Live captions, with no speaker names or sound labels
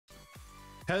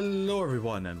Hello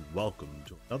everyone and welcome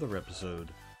to another episode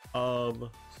of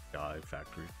Sky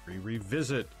Factory 3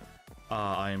 Revisit.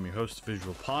 I am your host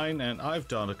Visual Pine and I've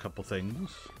done a couple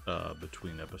things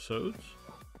between episodes.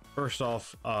 First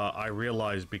off, I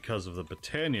realized because of the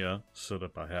Britannia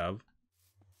setup I have,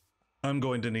 I'm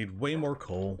going to need way more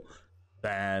coal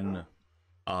than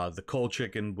the coal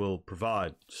chicken will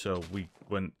provide. So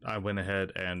I went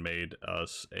ahead and made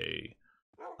us a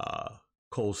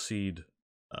coal seed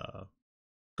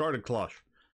garden cloche,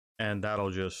 and that'll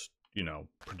just, you know,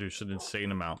 produce an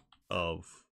insane amount of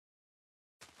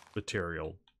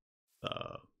material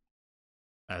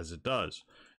as it does.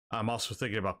 I'm also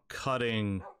thinking about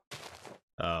cutting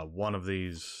one of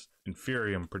these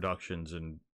inferium productions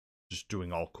and just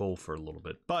doing all coal for a little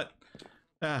bit, but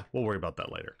we'll worry about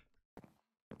that later.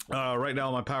 Right now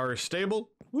my power is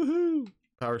stable. Woohoo!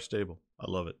 Power stable.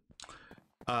 I love it.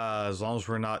 As long as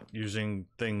we're not using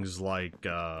things like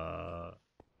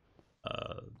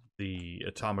the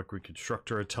atomic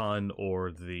reconstructor a ton or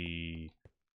the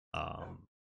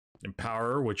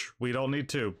empower, which we don't need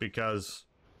to because,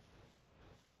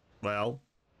 well,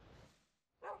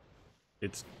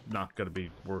 it's not going to be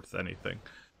worth anything.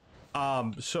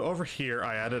 So over here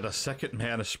I added a second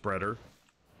mana spreader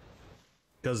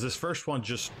because this first one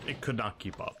it could not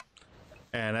keep up,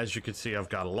 and as you can see I've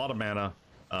got a lot of mana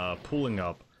pooling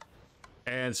up,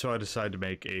 and so I decided to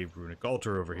make a runic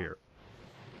altar over here.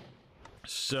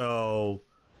 So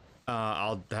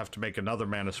I'll have to make another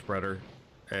mana spreader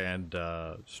and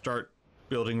start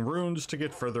building runes to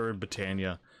get further in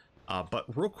Britannia. But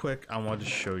real quick, I wanted to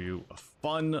show you a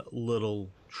fun little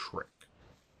trick.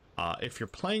 If you're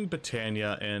playing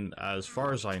Britannia, and as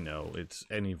far as I know, it's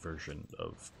any version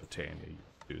of Britannia, you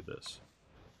can do this.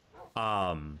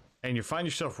 And you find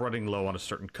yourself running low on a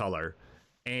certain color,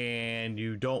 and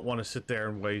you don't want to sit there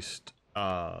and waste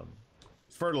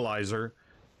fertilizer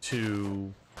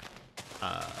to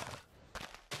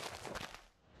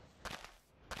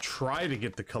try to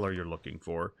get the color you're looking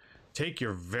for. Take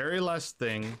your very last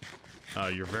thing,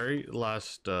 your very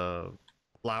last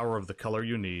flower of the color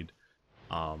you need,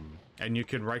 and you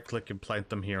can right click and plant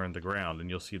them here in the ground, and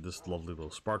you'll see this lovely little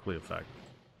sparkly effect.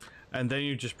 And then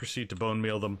you just proceed to bone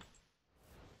meal them,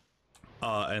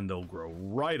 and they'll grow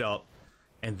right up.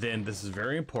 And then, this is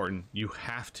very important, you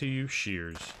have to use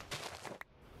shears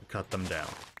to cut them down.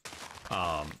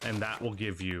 And that will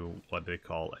give you what they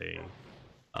call a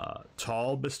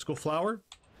tall mystical flower.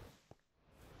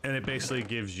 And it basically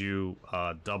gives you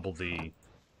double the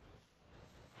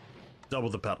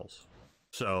petals.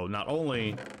 So not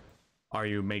only are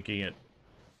you making it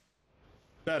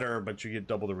better, but you get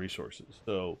double the resources.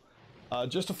 So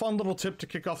just a fun little tip to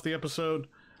kick off the episode.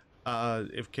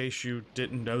 In case you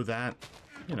didn't know that,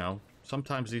 you know,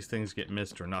 sometimes these things get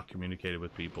missed or not communicated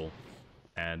with people.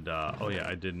 And oh yeah,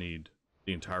 I did need,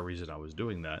 the entire reason I was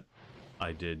doing that,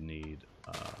 I did need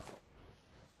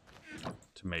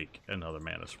to make another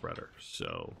mana spreader.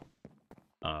 So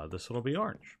this will be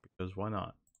orange, because why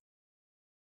not?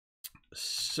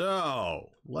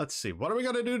 So let's see, what are we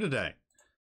gonna do today?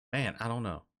 Man, I don't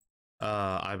know.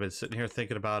 I've been sitting here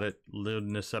thinking about it,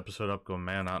 loading this episode up, going,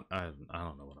 man, I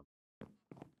don't know what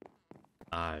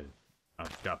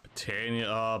I've got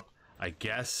Britannia up. I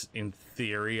guess in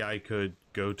theory I could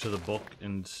go to the book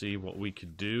and see what we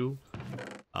could do.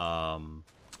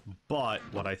 But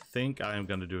what I think I am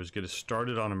going to do is get us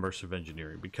started on immersive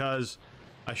engineering, because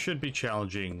I should be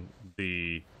challenging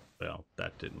the, well,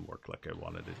 that didn't work like I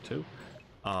wanted it to.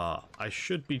 I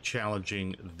should be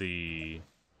challenging the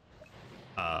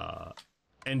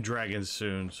end dragons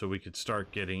soon, so we could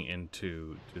start getting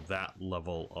into that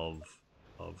level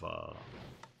of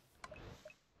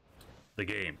the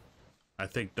game. I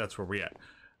think that's where we're at.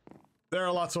 There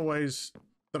are lots of ways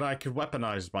that I could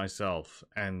weaponize myself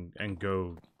and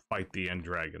go fight the end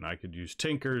dragon. I could use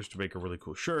tinkers to make a really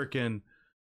cool shuriken,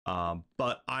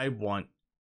 but I want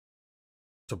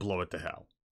to blow it to hell.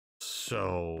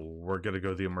 So we're gonna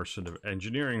go the immersive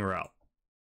engineering route.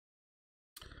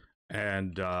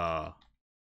 And to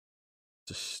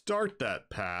start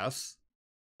that path,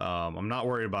 I'm not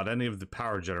worried about any of the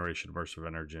power generation immersive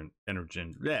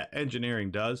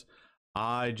engineering does.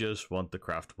 I just want the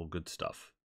craftable good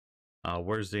stuff.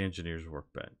 Where's the engineer's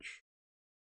workbench?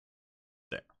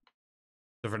 There.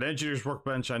 So for an engineer's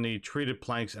workbench, I need treated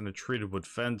planks and a treated wood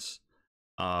fence,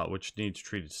 which needs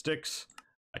treated sticks.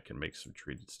 I can make some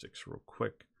treated sticks real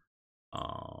quick.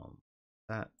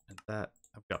 That and that.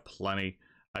 I've got plenty.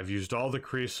 I've used all the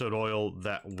creosote oil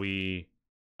that we...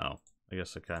 Oh, I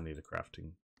guess I kind of need a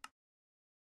crafting.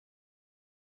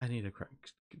 I need a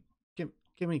craft.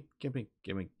 Gimme.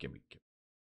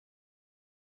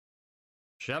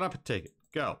 Shut up and take it.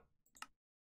 Go.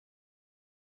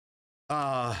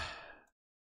 So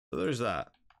there's that.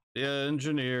 The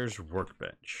engineer's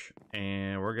workbench.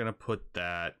 And we're gonna put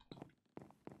that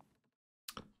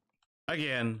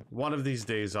again, one of these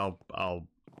days I'll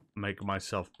make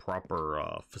myself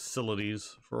proper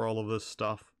facilities for all of this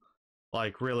stuff.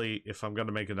 Like really, if I'm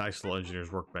gonna make a nice little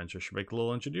engineer's workbench, I should make a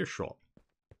little engineer shop.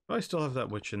 Do I still have that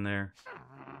witch in there?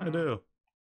 I do.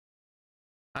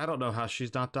 I don't know how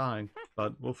she's not dying,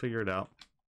 but we'll figure it out.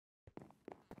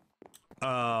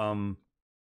 Alright.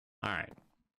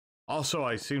 Also,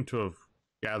 I seem to have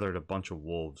gathered a bunch of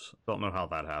wolves. Don't know how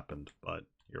that happened, but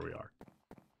here we are.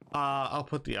 I'll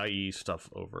put the IE stuff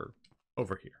over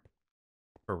here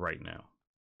for right now.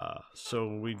 So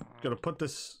we're gonna put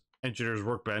this engineer's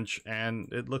workbench, and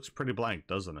it looks pretty blank,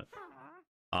 doesn't it?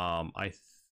 I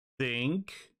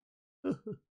think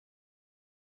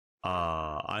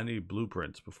I need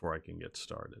blueprints before I can get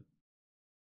started.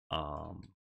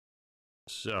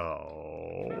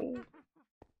 So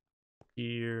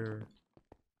here,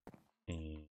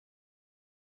 and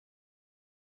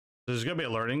there's gonna be a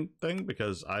learning thing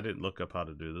because I didn't look up how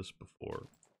to do this before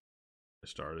I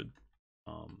started,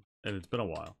 and it's been a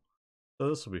while, so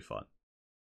this will be fun.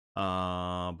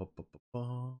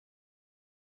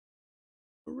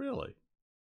 Really?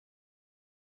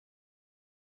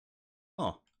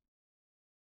 Huh.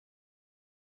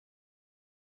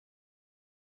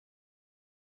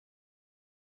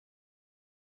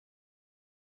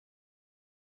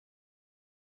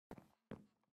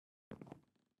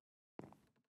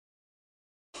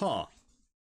 Huh.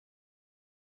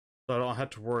 So I don't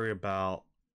have to worry about...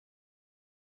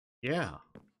 Yeah.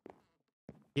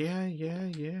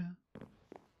 Yeah.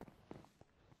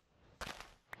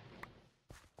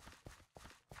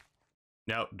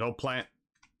 No, don't plant.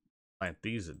 Plant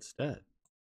these instead.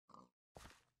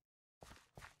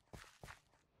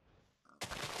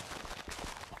 If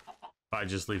I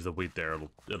just leave the wheat there,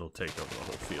 it'll take over the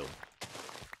whole field.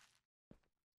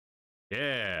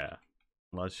 Yeah.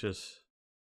 Let's just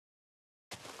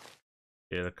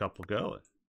get a couple going.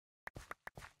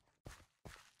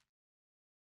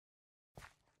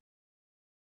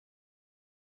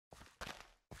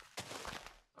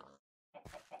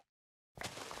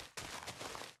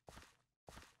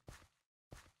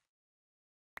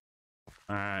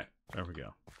 Alright, there we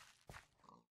go.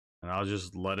 And I'll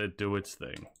just let it do its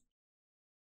thing.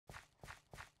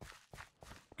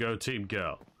 Go team,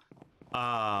 go.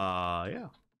 Yeah.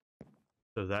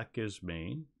 So that gives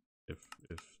me, if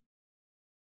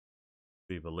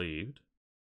be believed,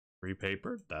 free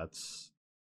paper. That's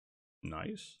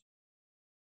nice.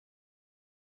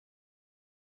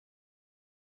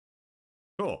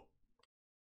 Cool.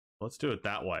 Let's do it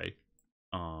that way.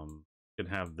 Can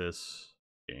have this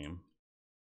game.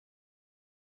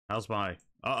 How's my...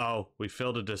 Uh-oh, we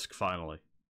filled a disc finally.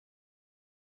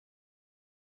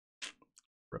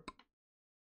 Rip.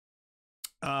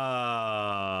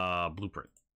 Blueprint.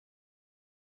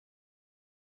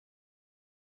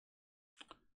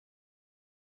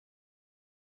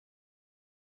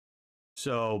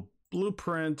 So,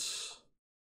 blueprints,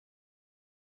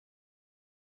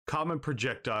 common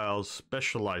projectiles,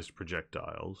 specialized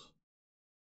projectiles,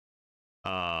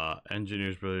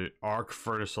 engineers, arc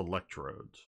furnace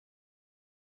electrodes.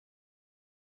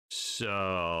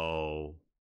 So,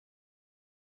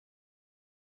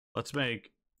 let's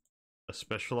make a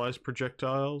specialized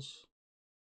projectiles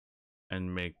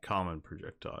and make common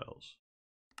projectiles.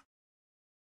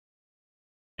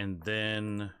 And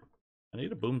then I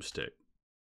need a boomstick.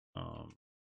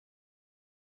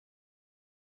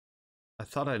 I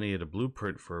thought I needed a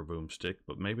blueprint for a boomstick,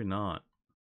 but maybe not.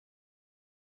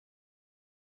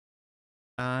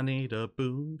 I need a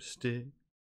boomstick.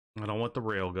 I don't want the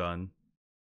railgun.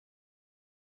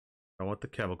 I want the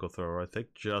chemical thrower. I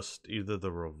think just either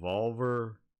the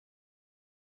revolver.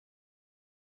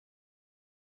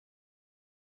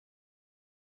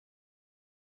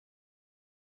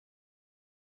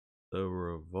 The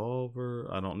revolver.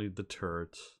 I don't need the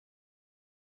turrets.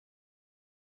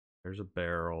 There's a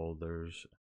barrel. There's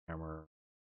a hammer.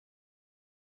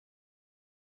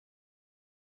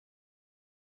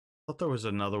 I thought there was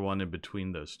another one in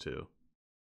between those two.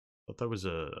 I thought there was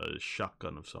a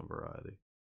shotgun of some variety.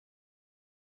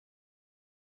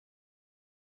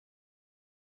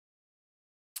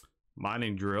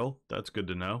 Mining drill. That's good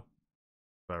to know.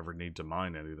 If I ever need to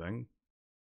mine anything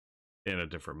in a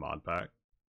different mod pack.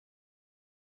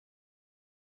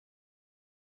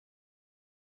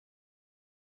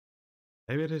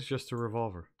 Maybe it is just a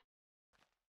revolver.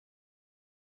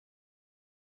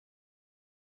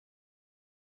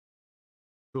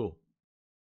 Cool.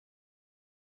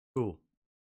 Cool.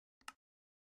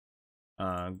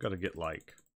 I'm gonna get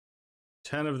like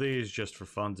 10 of these just for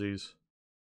funsies.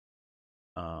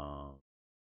 Not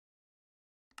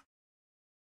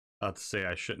to say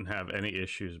I shouldn't have any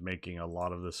issues making a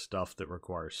lot of this stuff that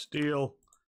requires steel,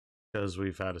 because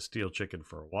we've had a steel chicken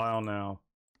for a while now.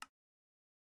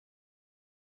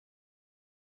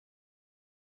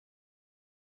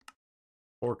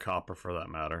 Or copper for that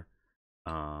matter.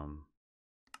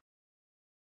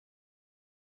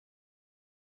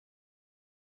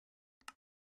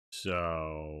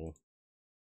 So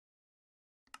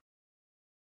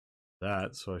I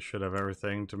should have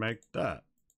everything to make that.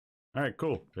 All right,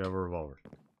 cool. We have a revolver.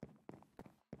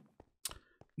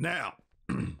 Now,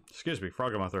 excuse me,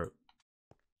 frog in my throat.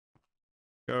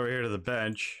 Go over here to the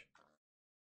bench.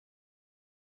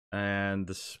 And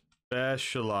the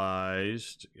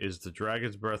specialized is the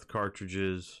Dragon's Breath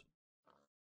cartridges,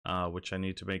 which I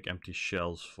need to make empty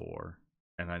shells for.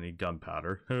 And I need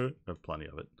gunpowder. I have plenty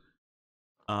of it.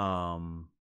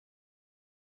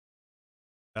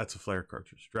 That's a flare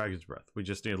cartridge. Dragon's Breath. We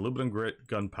just need aluminum grit,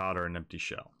 gunpowder, and empty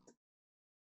shell.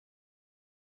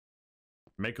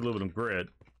 Make aluminum grit,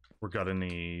 we're gonna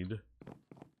need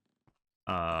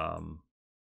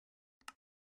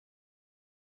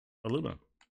aluminum.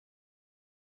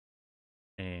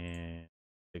 And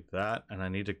take that, and I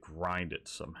need to grind it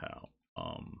somehow.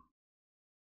 Hold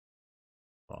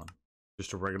on.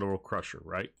 Just a regular old crusher,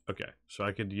 right? Okay, so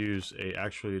I could use a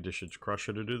actually additions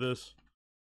crusher to do this.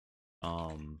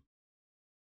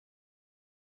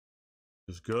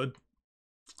 Is good.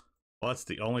 Well, that's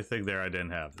the only thing there I didn't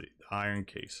have, the iron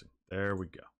casing. There we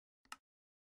go.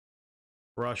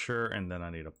 Crusher, and then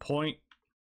I need a point.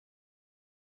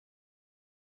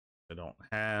 I don't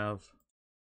have.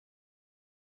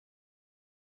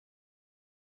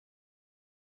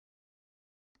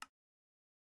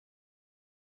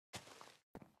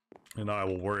 And I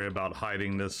will worry about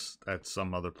hiding this at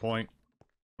some other point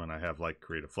when I have like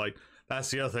creative flight. That's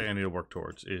the other thing I need to work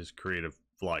towards is creative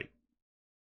flight.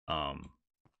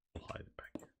 We'll hide it back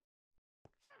here.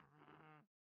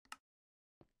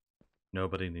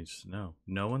 Nobody needs to know.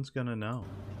 No one's gonna know.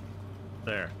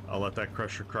 There, I'll let that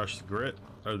crusher crush the grit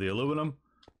or the aluminum.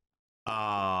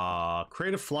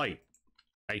 Creative flight.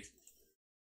 I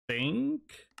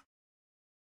think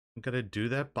I'm gonna do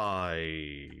that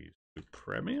by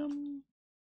Supremium?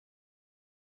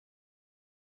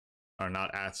 Or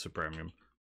not at Supremium.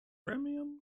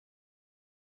 Premium?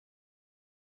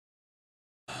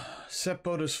 Set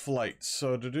bonus flight.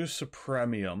 So to do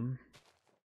Supremium,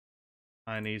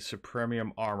 I need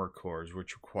Supremium armor cores,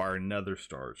 which require Nether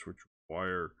stars, which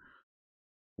require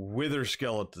wither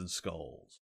skeleton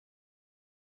skulls.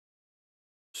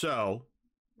 So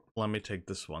let me take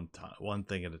this one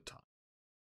thing at a time.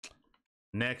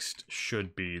 Next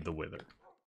should be the wither.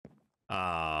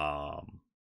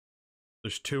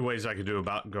 There's two ways I could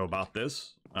go about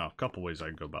this. Oh, a couple ways I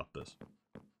can go about this.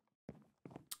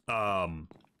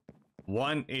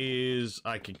 One is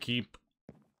I could keep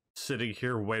sitting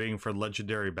here waiting for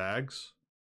legendary bags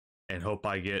and hope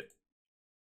I get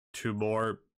 2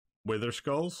 more wither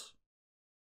skulls.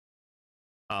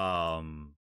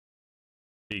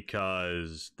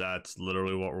 Because that's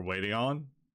literally what we're waiting on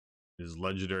is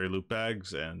legendary loot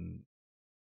bags, and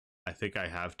I think I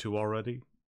have 2 already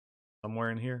somewhere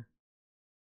in here.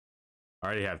 I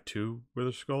already have 2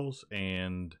 wither skulls,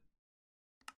 and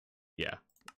yeah,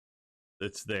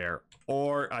 it's there.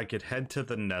 Or I could head to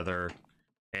the Nether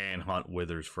and hunt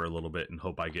withers for a little bit and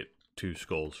hope I get 2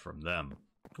 skulls from them.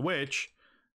 Which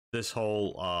this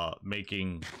whole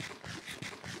making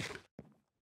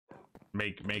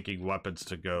weapons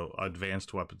to go,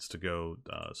 advanced weapons to go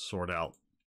sort out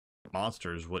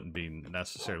monsters wouldn't be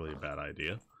necessarily a bad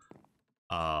idea.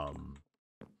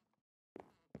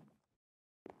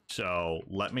 So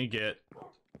let me get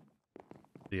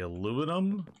the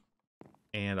aluminum,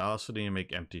 and I also need to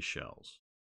make empty shells.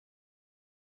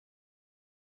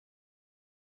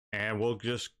 And we'll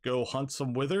just go hunt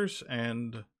some withers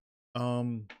and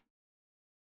oh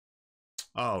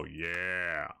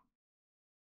yeah.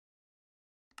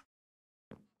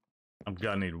 I'm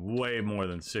gonna need way more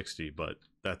than 60, but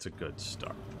that's a good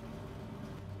start.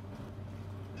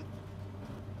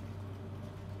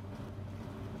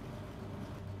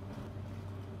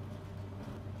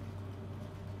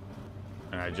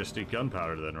 And I just need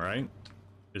gunpowder then, right?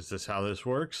 Is this how this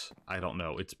works? I don't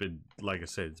know. It's been, like I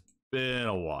said, it's been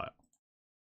a while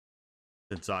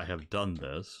since I have done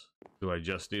this. Do I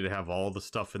just need to have all the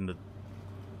stuff in the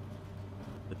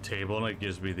table and it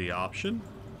gives me the option?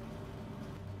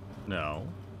 No.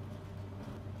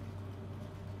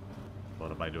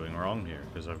 What am I doing wrong here?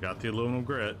 Because I've got the aluminum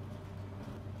grit.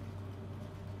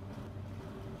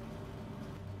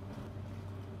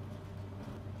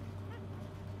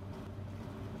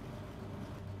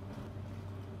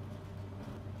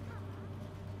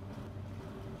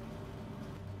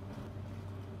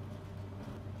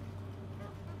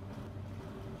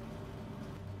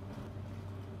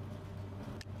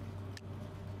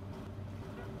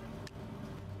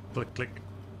 Click, click.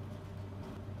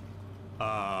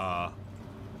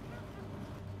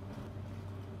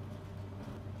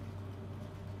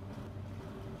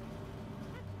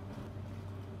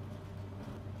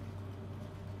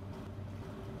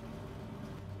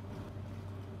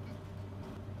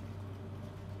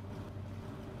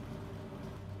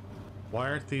 Why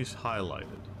aren't these highlighted?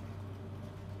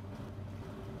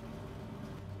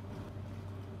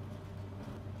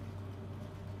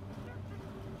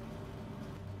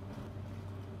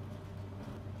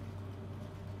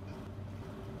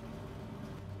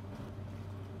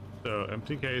 So,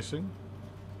 empty casing.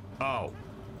 Oh,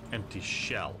 empty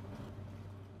shell.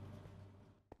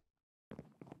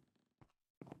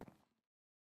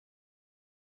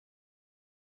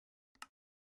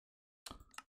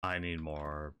 I need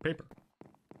more paper.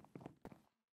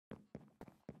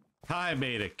 I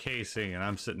made a casing and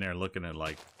I'm sitting there looking at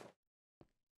like,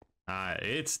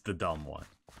 it's the dumb one.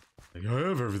 Like, I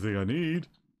have everything I need.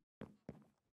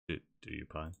 Do you,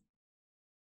 Pine?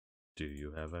 Do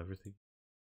you have everything?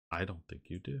 I don't think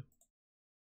you do.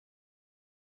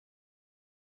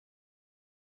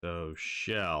 So,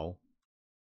 shell.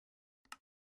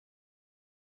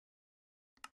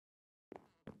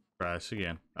 Try this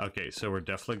again. Okay, so we're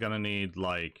definitely gonna need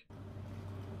like,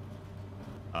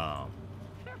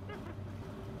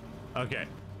 okay,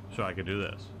 so I could do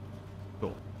this.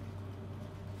 Cool.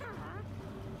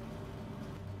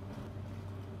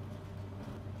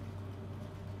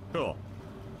 Cool.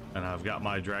 And I've got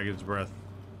my dragon's breath,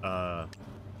 oh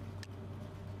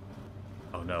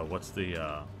no, what's the,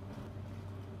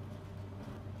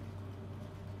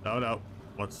 oh no,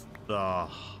 what's the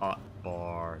hot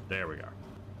bar? There we go.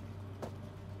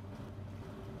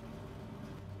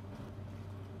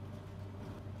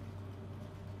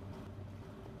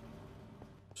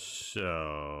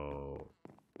 So,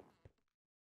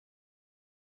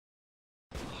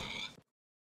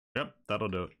 yep, that'll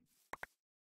do it.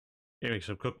 Yeah, make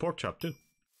some cooked pork chop too.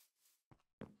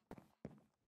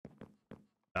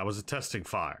 That was a testing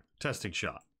fire, testing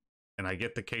shot, and I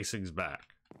get the casings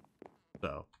back.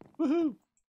 So, woohoo!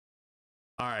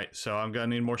 All right, so I'm gonna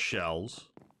need more shells,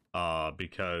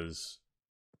 because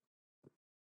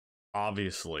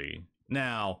obviously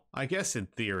now I guess in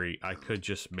theory I could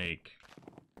just make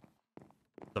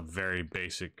some very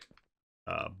basic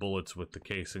bullets with the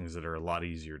casings that are a lot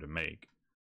easier to make.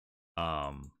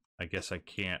 I guess I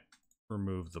can't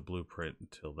remove the blueprint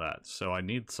until that. So I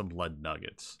need some lead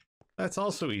nuggets. That's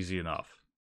also easy enough.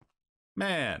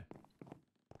 Man.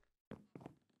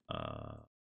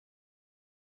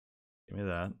 Give me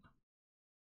that.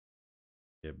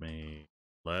 Give me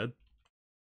lead.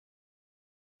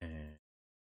 And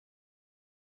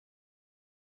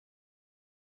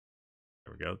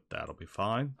there we go. That'll be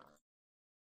fine.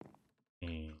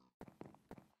 And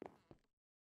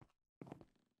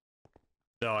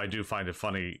though I do find it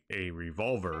funny, a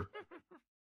revolver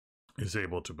is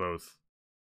able to both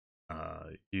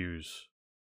use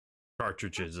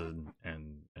cartridges and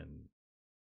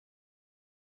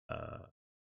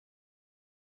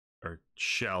or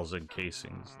shells and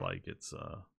casings. Like it's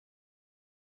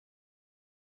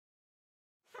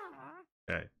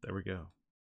okay, there we go.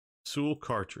 Soul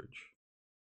cartridge.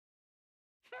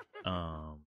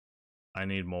 I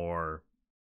need more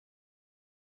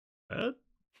lead.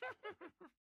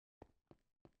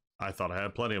 I thought I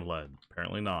had plenty of lead.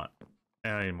 Apparently not.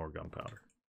 And I need more gunpowder.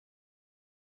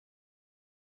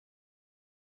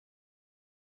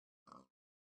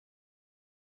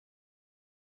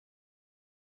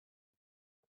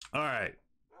 Alright.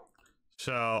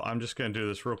 So I'm just going to do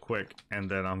this real quick, and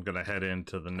then I'm going to head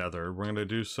into the Nether. We're going to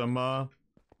do some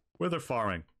wither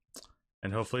farming.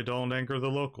 And hopefully don't anger the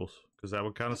locals, because that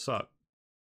would kind of suck.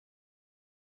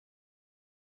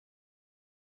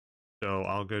 So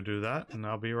I'll go do that, and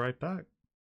I'll be right back.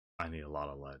 I need a lot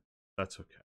of lead. That's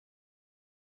okay.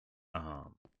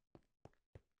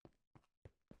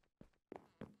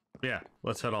 Yeah,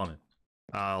 let's head on in.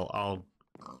 I'll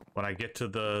when I get to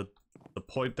the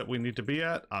point that we need to be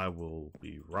at, I will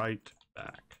be right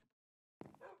back.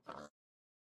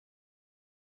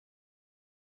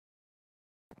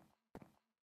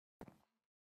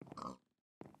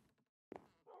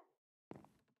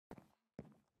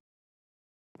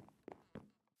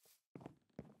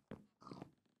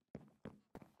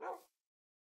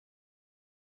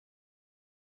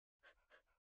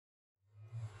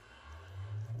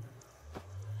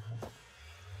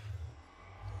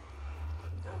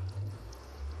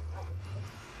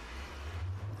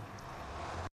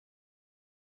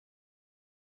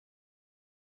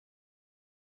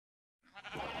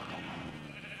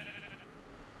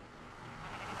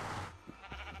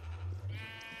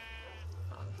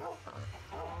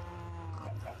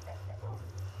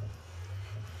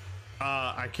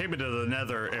 I came into the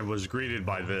Nether and was greeted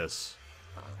by this.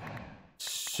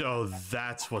 So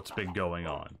that's what's been going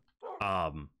on.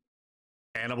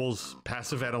 Animals,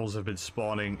 passive animals have been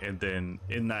spawning and then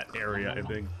in that area and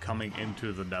then coming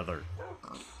into the Nether.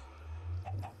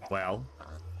 Well,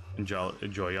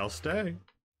 enjoy y'all stay.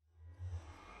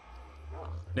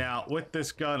 Now, with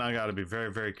this gun, I gotta be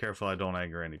very, very careful I don't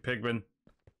anger any pigmen.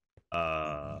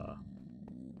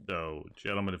 So,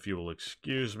 gentlemen, if you will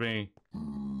excuse me,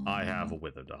 I have a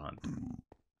wither to hunt.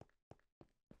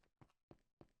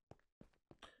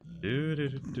 Do.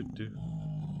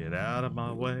 Get out of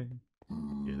my way.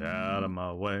 Get out of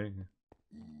my way.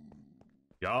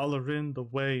 Y'all are in the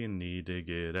way and need to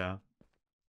get out.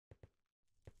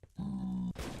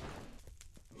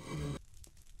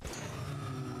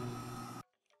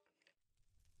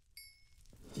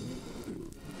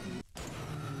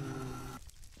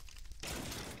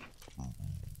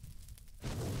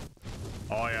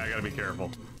 Oh yeah, I gotta be careful.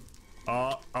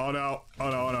 Oh no, oh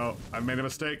no, oh no. I made a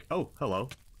mistake. Oh, hello.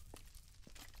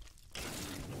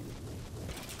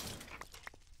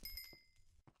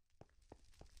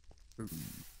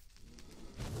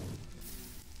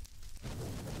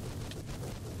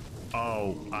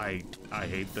 Oh, I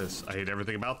hate this. I hate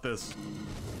everything about this.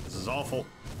 This is awful.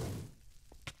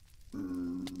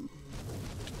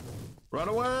 Run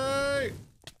away!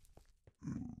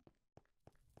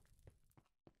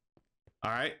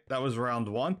 Alright, that was round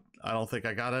one. I don't think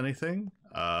I got anything.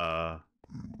 But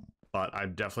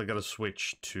I'm definitely gonna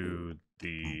switch to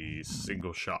the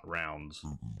single shot rounds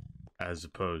as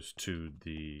opposed to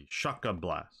the shotgun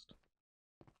blast.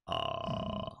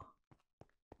 That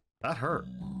hurt.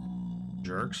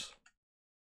 Jerks.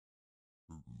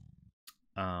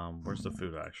 Where's the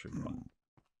food I actually brought?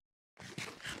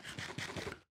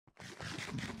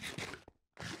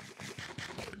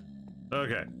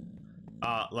 Okay.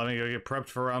 Let me go get prepped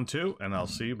for round two, and I'll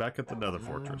see you back at the Nether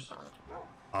Fortress.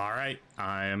 Alright,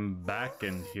 I am back,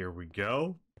 and here we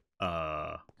go.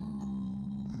 Yeah,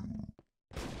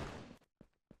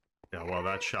 well,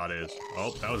 that shot is...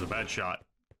 Oh, that was a bad shot.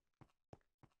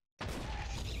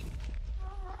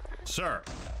 Sir!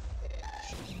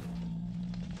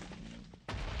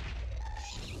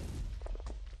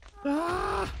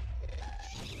 Ah!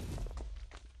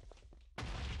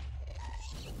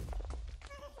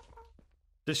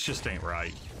 This just ain't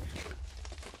right.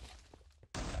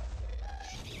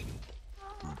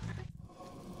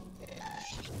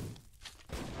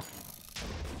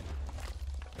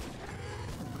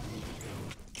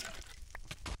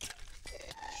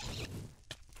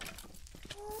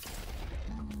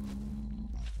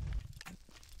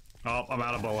 Oh, I'm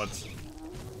out of bullets.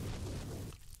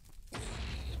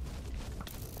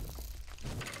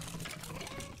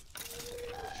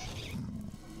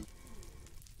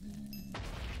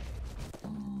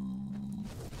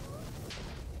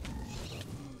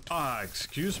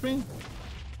 Excuse me?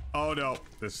 Oh no,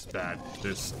 this is bad.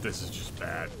 This is just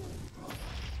bad.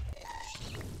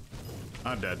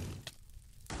 I'm dead.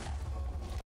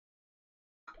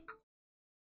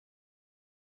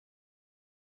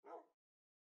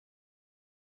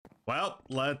 Well,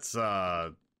 let's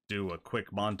do a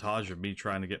quick montage of me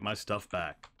trying to get my stuff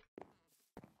back.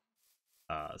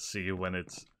 See you when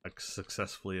it's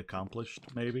successfully accomplished,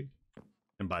 maybe.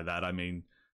 And by that I mean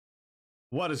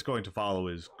what is going to follow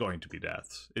is going to be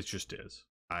deaths. It just is.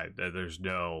 There's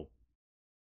no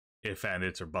if and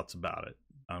it's or buts about it.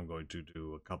 I'm going to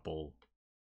do a couple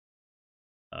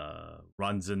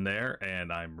runs in there,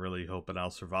 and I'm really hoping I'll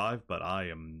survive, but I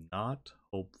am not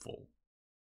hopeful.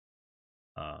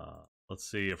 Let's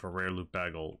see if a rare loot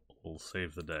bag will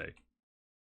save the day.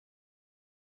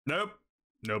 Nope.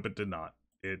 Nope, it did not.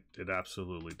 It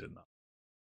absolutely did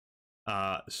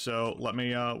not. So let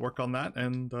me work on that,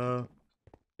 and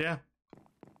yeah.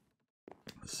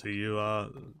 See you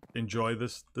enjoy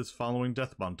this following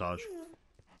death montage.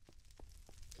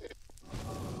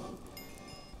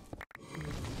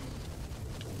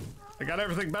 I got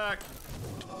everything back.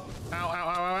 Ow, ow, ow,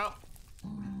 ow, ow.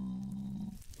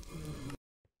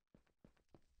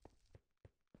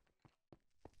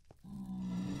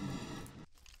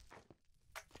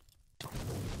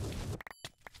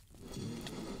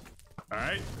 All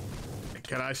right.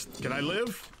 Can I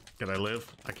live? Can I live?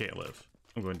 I can't live.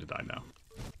 I'm going to die now.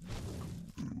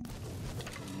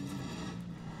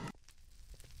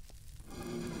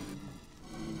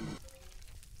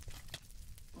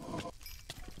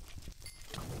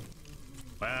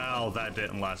 Well, that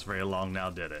didn't last very long now,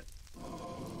 did it?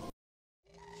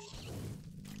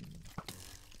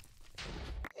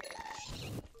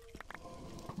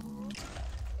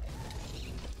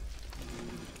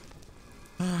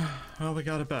 Well, we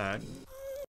got it back.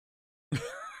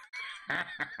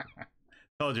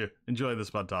 told you. Enjoy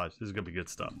this montage. This is gonna be good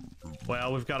stuff.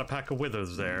 Well, we've got a pack of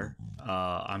withers there.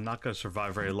 I'm not gonna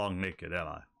survive very long naked,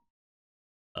 am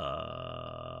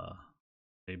I?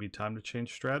 Maybe time to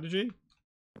change strategy?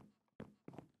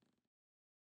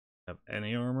 Have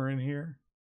any armor in here?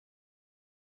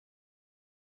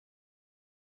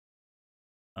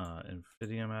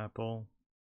 Amphidium apple.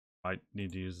 Might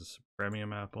need to use the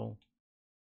Supremium apple.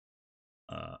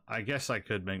 I guess I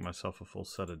could make myself a full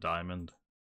set of diamond.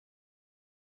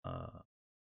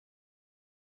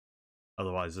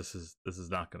 Otherwise, this is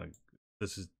not gonna.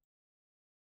 It's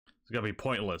gonna be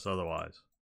pointless otherwise.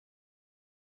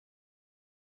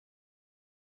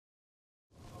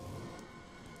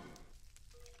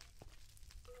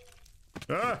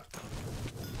 Ah!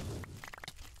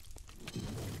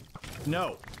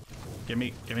 No! Give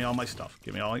me all my stuff.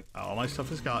 Give me all my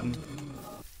stuff is gotten.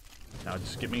 Now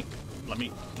just give me, let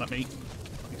me,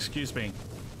 excuse me,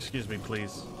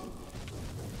 please.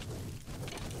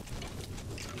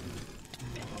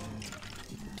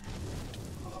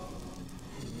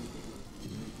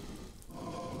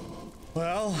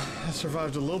 Well, I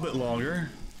survived a little bit longer.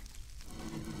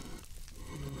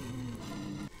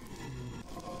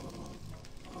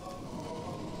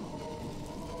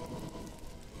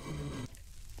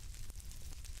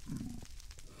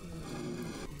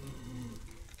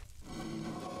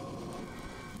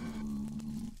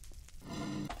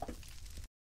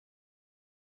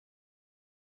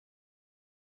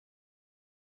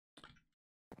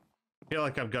 I feel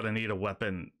like I'm gonna need a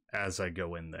weapon as I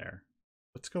go in there.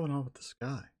 What's going on with the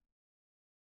sky?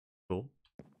 Cool.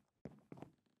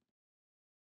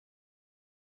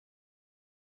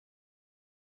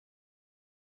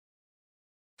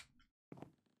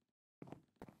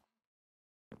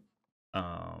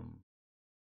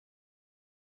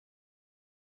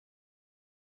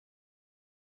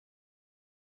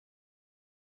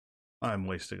 I'm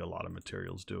wasting a lot of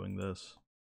materials doing this.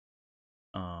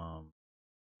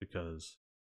 Because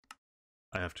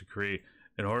I have to create,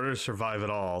 in order to survive at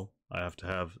all, I have to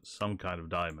have some kind of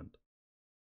diamond.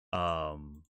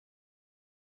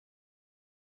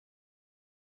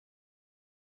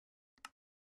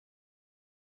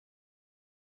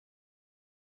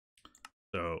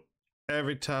 So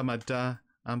every time I die,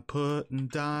 I'm putting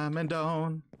diamond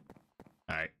on.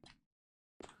 Alright.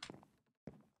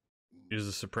 Use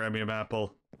the Supremium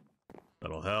apple.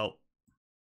 That'll help.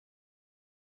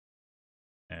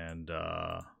 And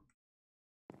go.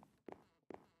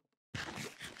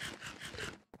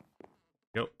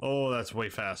 Oh, that's way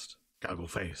fast. Gotta go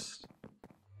fast.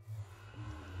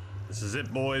 This is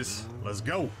it, boys. Let's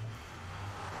go.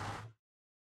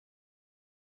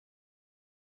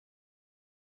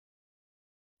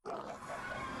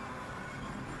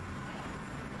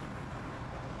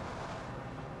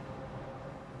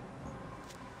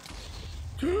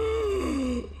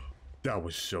 That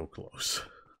was so close.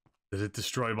 Did it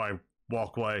destroy my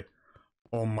walkway?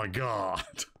 Oh my god.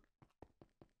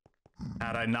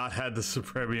 Had I not had the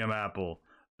Supremium apple,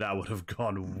 that would have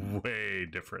gone way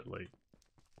differently.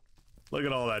 Look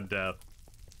at all that death.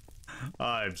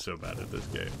 I'm so bad at this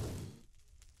game.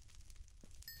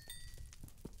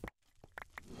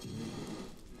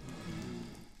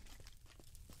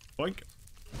 Boink.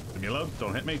 Leave me alone.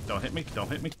 Don't hit me. Don't hit me.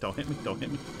 Don't hit me. Don't hit me. Don't hit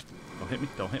me. Don't hit me.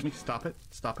 Don't hit me. Stop it.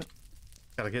 Stop it.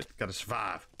 Gotta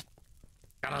survive.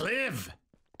 Gotta live!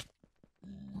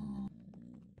 Am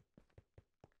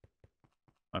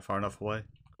I far enough away?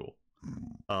 Cool.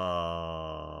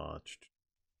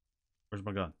 Where's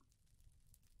my gun?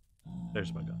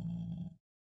 There's my gun.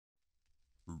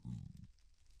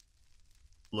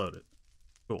 Loaded.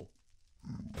 Cool.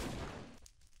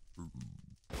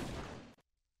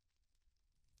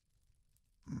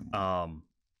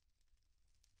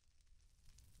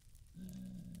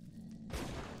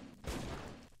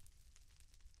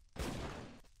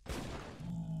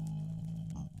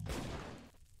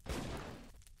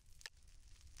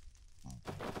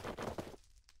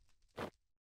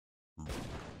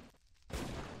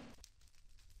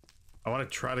 I want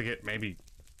to try to get maybe...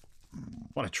 I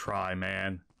want to try,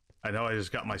 man. I know I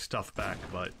just got my stuff back,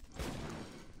 but...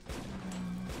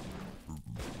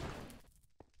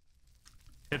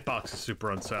 Hitbox is super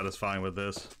unsatisfying with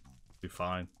this. Be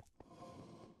fine.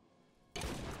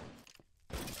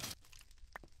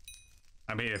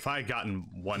 I mean, if I had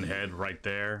gotten one head right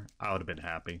there, I would have been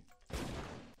happy.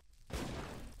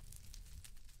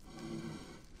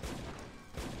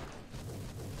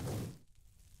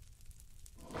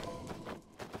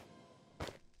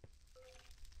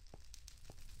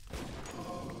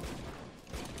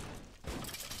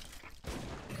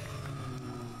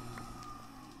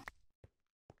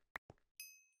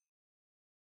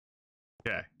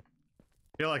 Okay.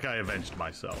 feel like I avenged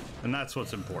myself, and that's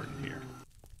what's important here.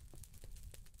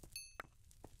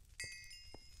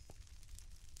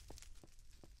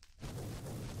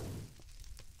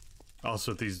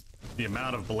 Also, the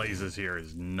amount of blazes here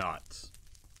is nuts.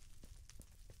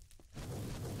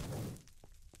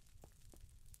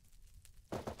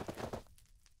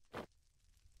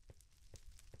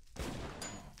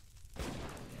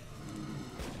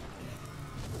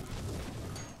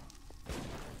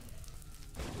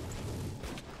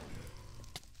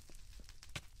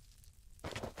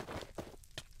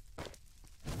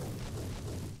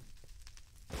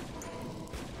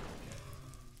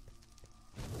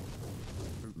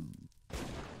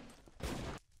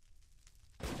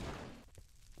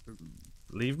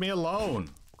 Leave me alone.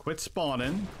 Quit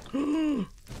spawning. That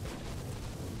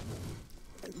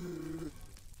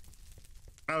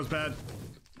was bad.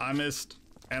 I missed,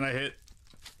 and I hit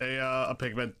a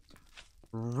pigman.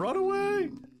 Run away!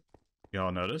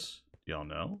 Y'all notice? Y'all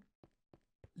know?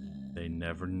 They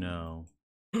never know.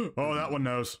 Oh, that one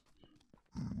knows.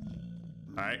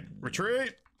 Alright,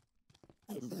 retreat!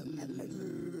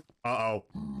 Uh-oh.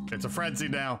 It's a frenzy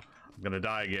now. I'm gonna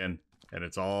die again, and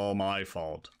it's all my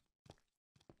fault.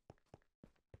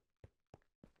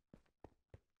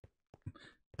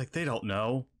 Like, they don't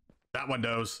know. That one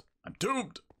knows. I'm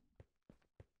doomed!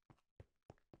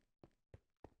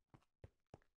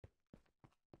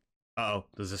 Uh-oh.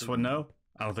 Does this one know?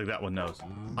 I don't think that one knows.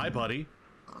 Hi, buddy.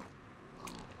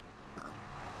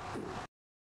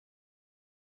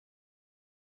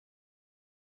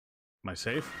 Am I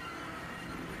safe?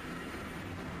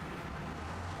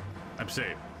 I'm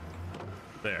safe.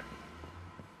 There.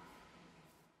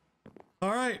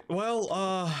 Alright, well,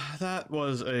 that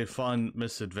was a fun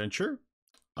misadventure.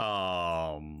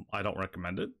 I don't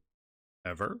recommend it.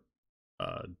 Ever.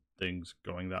 Things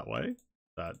going that way.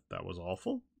 That was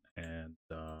awful. And,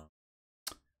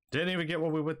 didn't even get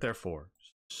what we went there for.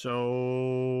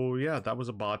 So, yeah, that was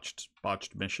a botched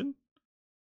mission.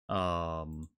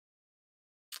 But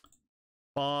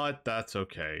that's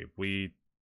okay. We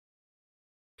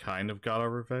kind of got our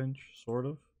revenge, sort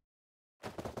of.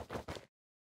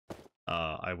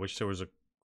 I wish there was a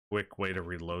quick way to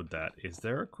reload that. Is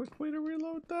there a quick way to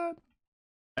reload that?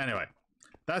 Anyway,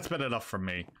 that's been enough from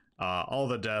me. All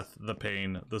the death, the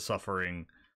pain, the suffering.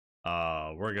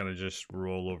 We're gonna just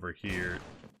roll over here.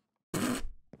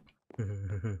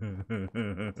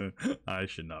 I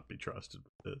should not be trusted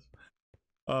with this.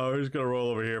 We're just gonna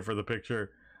roll over here for the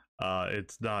picture.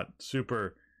 It's not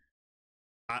super...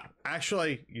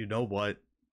 actually, you know what?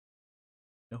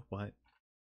 You know what?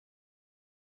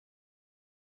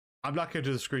 I'm not gonna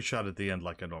do the screenshot at the end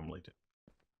like I normally do.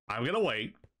 I'm gonna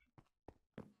wait.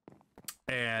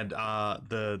 And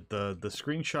the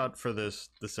screenshot for this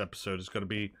episode is gonna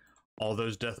be all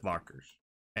those death markers.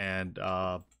 And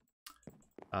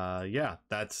yeah,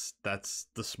 that's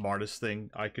the smartest thing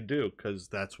I could do, because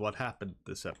that's what happened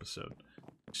this episode.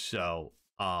 So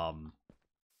y'all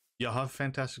have a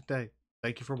fantastic day.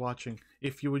 Thank you for watching.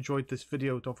 If you enjoyed this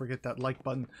video, don't forget that like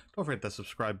button. Don't forget that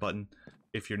subscribe button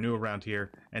if you're new around here,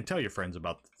 and tell your friends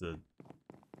about the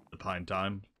Pine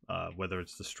Time, whether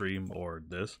it's the stream or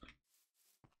this.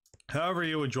 However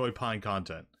you enjoy Pine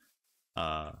content.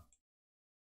 Yeah,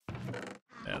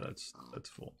 that's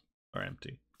full or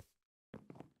empty.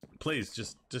 Please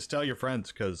just tell your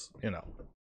friends, because, you know,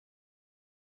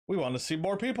 we want to see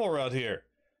more people around here.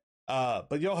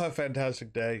 But y'all have a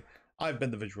fantastic day. I've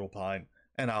been the Visual Pine,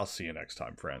 and I'll see you next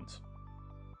time, friends.